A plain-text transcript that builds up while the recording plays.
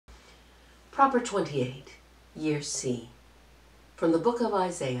Proper 28, Year C. From the book of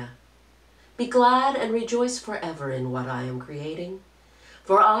Isaiah. Be glad and rejoice forever in what I am creating,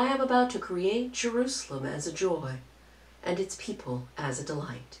 for I am about to create Jerusalem as a joy, and its people as a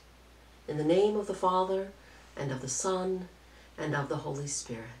delight. In the name of the Father, and of the Son, and of the Holy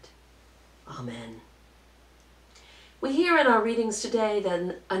Spirit. Amen. We hear in our readings today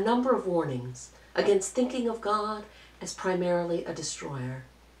then a number of warnings against thinking of God as primarily a destroyer.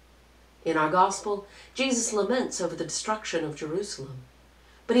 In our Gospel, Jesus laments over the destruction of Jerusalem,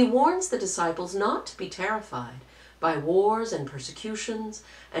 but he warns the disciples not to be terrified by wars and persecutions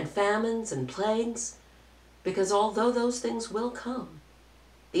and famines and plagues, because although those things will come,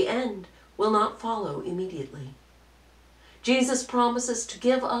 the end will not follow immediately. Jesus promises to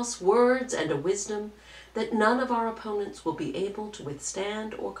give us words and a wisdom that none of our opponents will be able to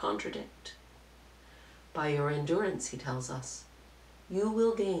withstand or contradict. By your endurance, he tells us, you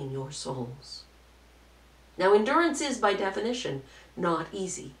will gain your souls. Now, endurance is, by definition, not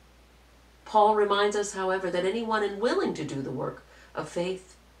easy. Paul reminds us, however, that anyone unwilling to do the work of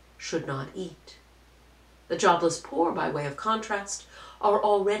faith should not eat. The jobless poor, by way of contrast, are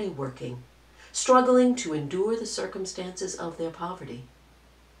already working, struggling to endure the circumstances of their poverty.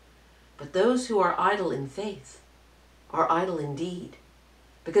 But those who are idle in faith are idle indeed,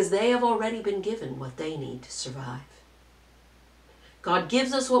 because they have already been given what they need to survive. God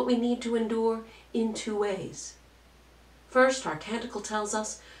gives us what we need to endure in two ways. First, our Canticle tells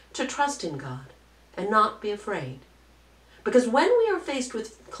us to trust in God and not be afraid. Because when we are faced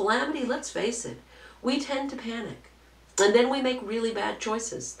with calamity, let's face it, we tend to panic. And then we make really bad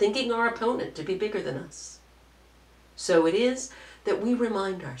choices, thinking our opponent to be bigger than us. So it is that we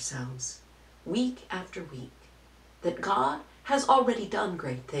remind ourselves, week after week, that God has already done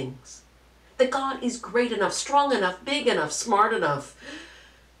great things. That God is great enough, strong enough, big enough, smart enough,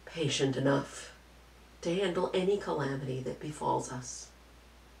 patient enough to handle any calamity that befalls us.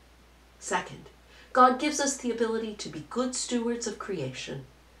 Second, God gives us the ability to be good stewards of creation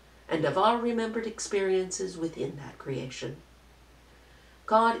and of our remembered experiences within that creation.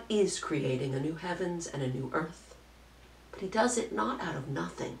 God is creating a new heavens and a new earth, but he does it not out of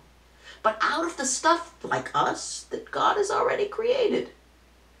nothing, but out of the stuff like us that God has already created.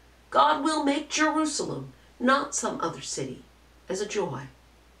 God will make Jerusalem, not some other city, as a joy,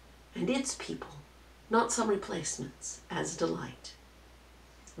 and its people, not some replacements, as a delight.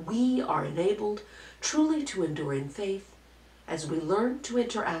 We are enabled truly to endure in faith as we learn to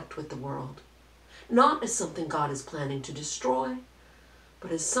interact with the world, not as something God is planning to destroy,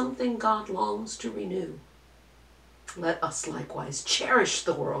 but as something God longs to renew. Let us likewise cherish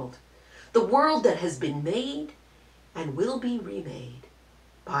the world that has been made and will be remade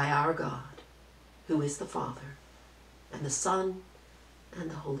by our God, who is the Father, and the Son, and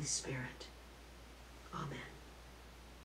the Holy Spirit.